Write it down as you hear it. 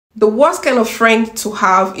The worst kind of friend to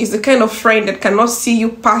have is the kind of friend that cannot see you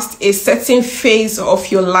past a certain phase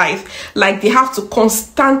of your life. Like they have to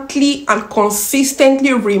constantly and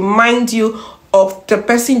consistently remind you of the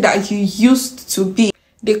person that you used to be.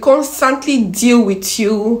 They constantly deal with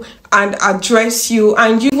you and address you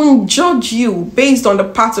and even judge you based on the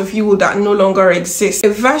part of you that no longer exists. A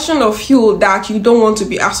version of you that you don't want to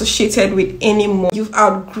be associated with anymore. You've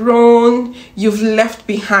outgrown, you've left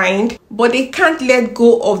behind, but they can't let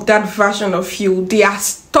go of that version of you. They are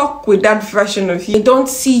stuck with that version of you. They don't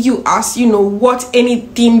see you as, what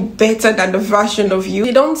anything better than the version of you.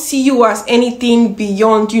 They don't see you as anything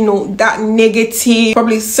beyond, that negative,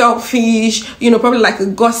 probably selfish, probably like a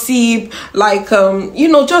gossip, like,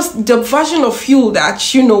 just the version of you that,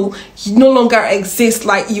 no longer exists.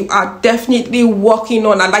 Like you are definitely working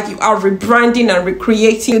on and like you are rebranding and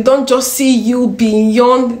recreating. They don't just see you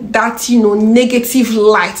beyond that, negative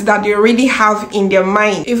light that they already have in their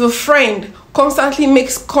mind. If a friend constantly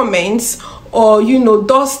makes comments or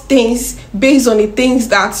does things based on the things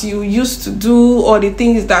that you used to do or the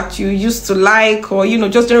things that you used to like, or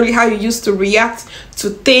just generally how you used to react to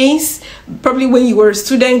things, probably when you were a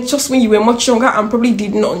student, just when you were much younger and probably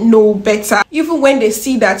did not know better. Even when they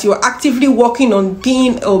see that you're actively working on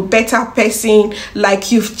being a better person,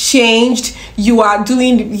 like you've changed, you are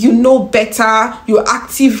doing, better, you're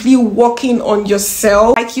actively working on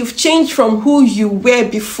yourself, like you've changed from who you were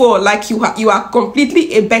before, like you are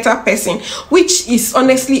completely a better person, which is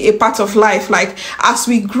honestly a part of life. Like as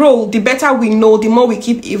we grow, the better we know, the more we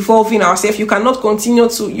keep evolving ourselves. You cannot continue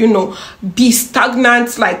to be stagnant.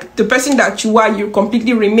 Like the person that you are, you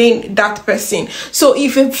completely remain that person. So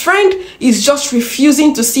if a friend is just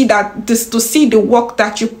refusing to see see the work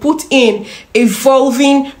that you put in,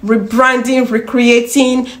 evolving, rebranding,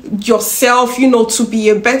 recreating yourself, to be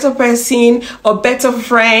a better person, a better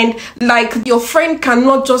friend, like your friend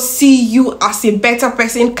cannot just see you as a better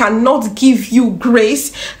person, cannot give you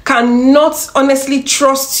grace, cannot honestly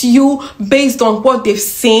trust you based on what they've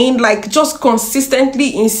seen, like just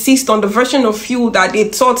consistently insist on the version of you that they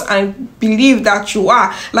thought and believe that you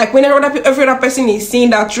are. Like when every other person is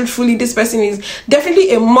saying that truthfully this person is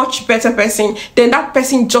definitely a much better person, then that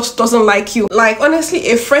person just doesn't like you. Like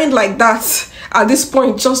honestly, a friend like that at this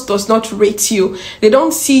point just does not rate you. They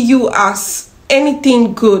don't see you as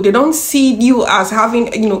anything good. They don't see you as having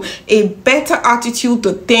a better attitude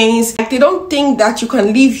to things. Like they don't think that you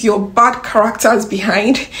can leave your bad characters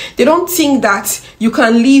behind. They don't think that you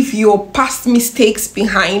can leave your past mistakes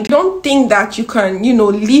behind. They don't think that you can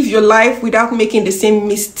live your life without making the same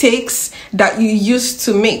mistakes that you used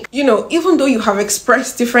to make. Even though you have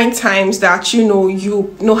expressed different times that you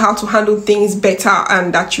know how to handle things better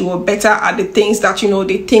and that you were better at the things that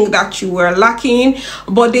they think that you were lacking,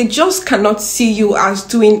 but they just cannot see you as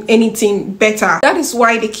doing anything better. That is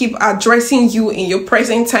why they keep addressing you in your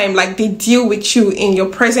present time. Like they deal with you in your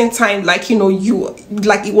present time, like you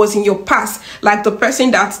like it was in your past, like the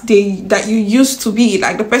person that you used to be,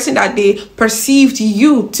 like the person that they perceived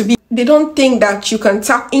you to be. They don't think that you can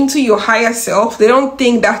tap into your higher self. They don't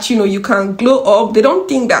think that you can glow up. They don't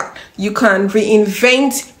think that you can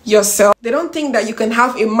reinvent yourself. They don't think that you can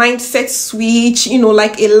have a mindset switch,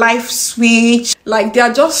 like a life switch. Like they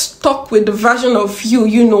are just stuck with the version of you,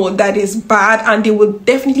 that is bad, and they will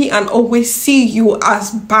definitely and always see you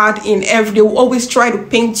as bad they will always try to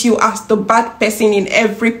paint you as the bad person in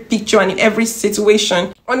every picture and in every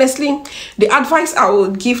situation. Honestly, the advice I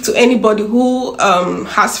would give to anybody who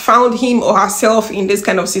has found him or herself in this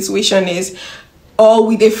kind of situation is, or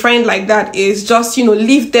with a friend like that, is just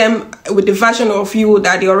leave them with the version of you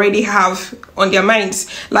that they already have on their minds.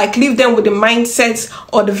 Like leave them with the mindset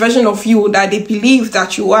or the version of you that they believe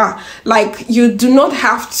that you are. Like you do not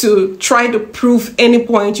have to try to prove any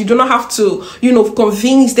point. You do not have to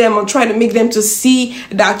convince them or try to make them to see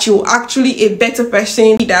that you're actually a better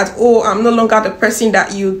person, that I'm no longer the person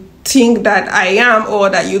that you think that I am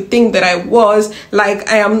or that you think that I was. Like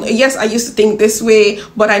I am, yes, I used to think this way,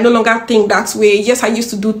 but I no longer think that way. Yes, I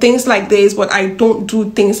used to do things like this, but I don't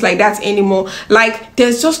do things like that anymore. Like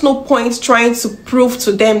there's just no point trying to prove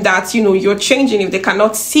to them that you're changing if they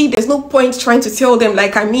cannot see. There's no point trying to tell them,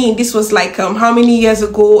 like, this was like how many years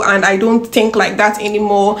ago, and I don't think like that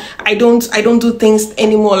anymore. I don't do things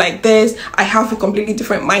anymore like this. I have a completely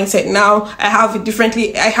different mindset now. I have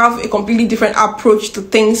a completely different approach to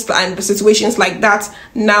things and the situations like that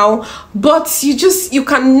now. But you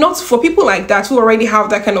cannot, for people like that who already have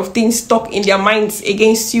that kind of thing stuck in their minds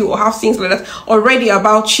against you or have things like that already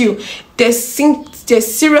about you, there's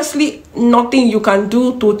seriously nothing you can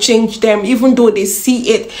do to change them. Even though they see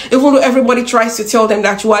it, even though everybody tries to tell them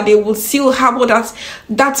that you are, they will still have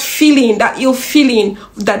that feeling, that ill feeling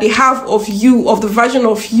that they have of you, of the version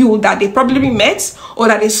of you that they probably met or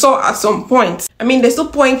that they saw at some point. I mean, there's no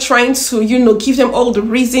point trying to, you know, give them all the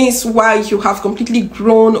reasons why you have completely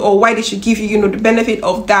grown, or why they should give you, you know, the benefit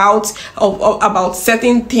of doubt about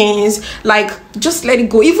certain things. Like, just let it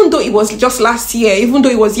go. Even though it was just last year, even though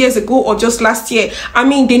it was years ago or just last year, I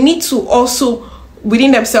mean, they need to also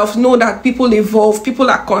within themselves know that people evolve, people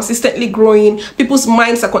are consistently growing, people's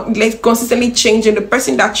minds are consistently changing. The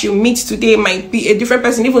person that you meet today might be a different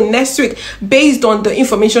person even next week, based on the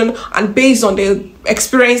information and based on the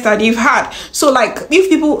experience that you've had. So like, if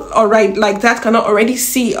people like that cannot already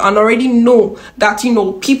see and already know that, you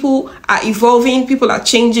know, people are evolving, people are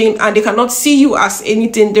changing, and they cannot see you as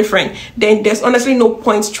anything different, then there's honestly no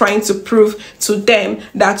point trying to prove to them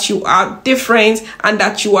that you are different and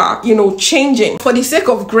that you are, you know, changing. For the sake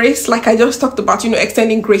of grace, like I just talked about, you know,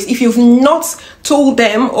 extending grace. If you've not told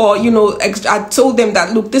them, or, you know, I told them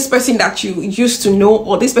that, look, this person that you used to know,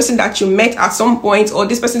 or this person that you met at some point, or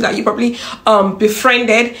this person that you probably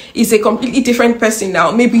befriended is a completely different person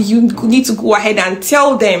now. Maybe you need to go ahead and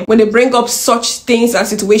tell them when they bring up such things and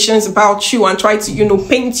situations about you and try to, you know,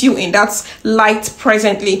 paint you in that light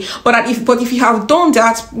presently. But if you have done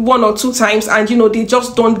that 1 or 2 times and, you know, they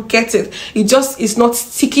just don't get it, it just is not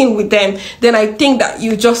sticking with them, then I think that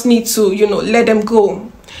you just need to, you know, let them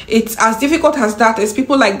go. It's as difficult as that. As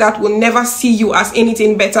people like that will never see you as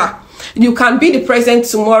anything better. You can be the president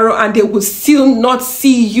tomorrow and they will still not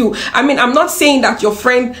see you. I mean, I'm not saying that your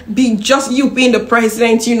friend, be just you being the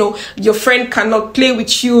president, you know, your friend cannot play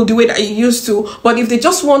with you the way that you used to. But if they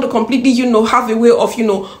just want to completely, you know, have a way of, you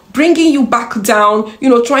know, bringing you back down, you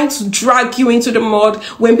know, trying to drag you into the mud,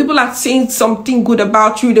 when people are saying something good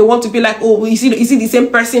about you, they want to be like, oh, is it the same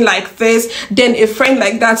person like this? Then a friend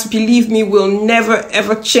like that, believe me, will never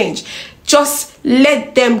ever change. Just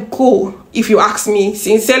let them go. If you ask me,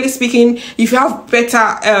 sincerely speaking, if you have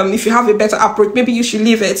a better approach, maybe you should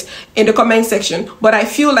leave it in the comment section. But I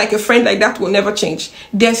feel like a friend like that will never change.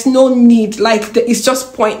 There's no need, like, it's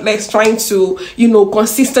just pointless trying to, you know,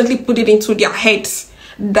 consistently put it into their heads.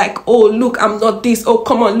 Like, oh, look, I'm not this. Oh,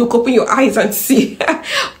 come on, look, open your eyes and see.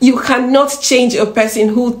 You cannot change a person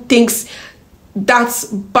who thinks that's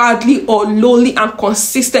badly or lowly and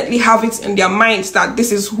consistently have it in their minds that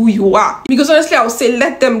this is who you are. Because honestly, I would say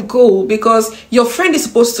let them go, because your friend is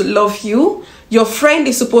supposed to love you. Your friend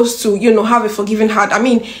is supposed to, you know, have a forgiving heart. I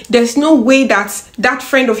mean, there's no way that that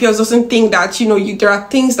friend of yours doesn't think that, you know, there are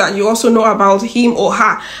things that you also know about him or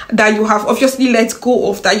her that you have obviously let go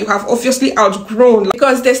of, that you have obviously outgrown.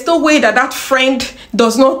 Because there's no way that that friend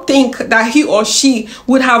does not think that he or she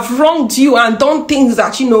would have wronged you and done things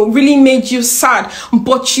that, you know, really made you sad.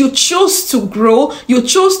 But you chose to grow. You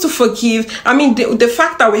chose to forgive. I mean, the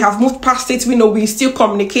fact that we have moved past it, we know we still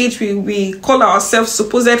communicate. We call ourselves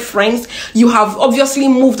supposed friends. You have obviously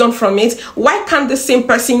moved on from it. Why can't the same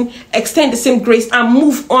person extend the same grace and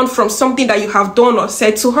move on from something that you have done or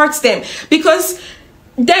said to hurt them? Because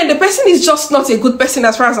then the person is just not a good person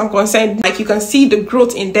as far as I'm concerned. Like, you can see the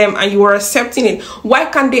growth in them and you are accepting it. Why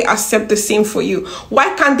can't they accept the same for you?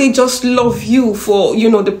 Why can't they just love you for,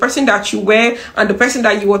 you know, the person that you were and the person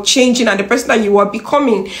that you are changing and the person that you are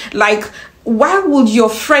becoming? Like, why would your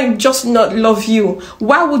friend just not love you?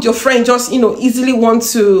 Why would your friend just, you know, easily want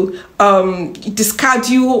to discard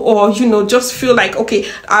you, or, you know, just feel like, okay,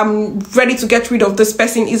 I'm ready to get rid of this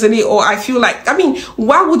person easily, or I feel like, I mean,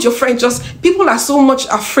 why would your friend just, people are so much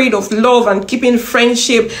afraid of love and keeping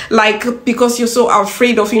friendship, like, because you're so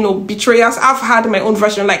afraid of, you know, betrayals. I've had my own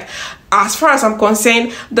version. Like, as far as I'm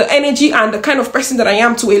concerned, the energy and the kind of person that I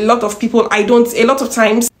am to a lot of people, a lot of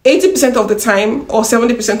times, 80% of the time or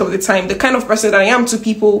 70% of the time, the kind of person that I am to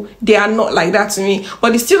people, they are not like that to me.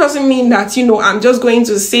 But it still doesn't mean that, you know, I'm just going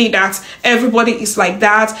to say that everybody is like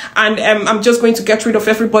that and I'm just going to get rid of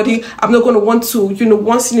everybody. I'm not going to want to, you know,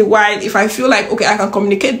 once in a while, if I feel like, okay, I can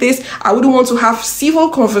communicate this, I wouldn't want to have civil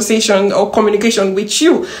conversation or communication with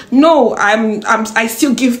you. No, I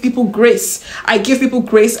still give people grace. I give people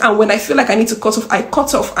grace, and when I feel like I need to cut off, I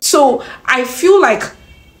cut off. So I feel like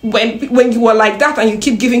when you are like that and you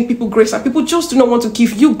keep giving people grace, and people just do not want to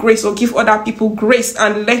give you grace or give other people grace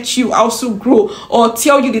and let you also grow or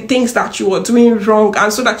tell you the things that you are doing wrong,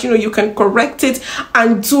 and so that, you know, you can correct it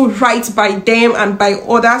and do right by them and by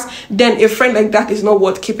others, then a friend like that is not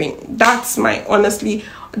worth keeping. That's my honest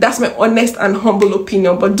and humble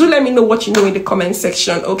opinion. But do let me know what you know in the comment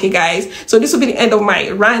section. Okay guys, so this will be the end of my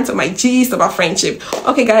rant or my gist about friendship.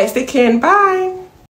 Okay guys, take care and bye.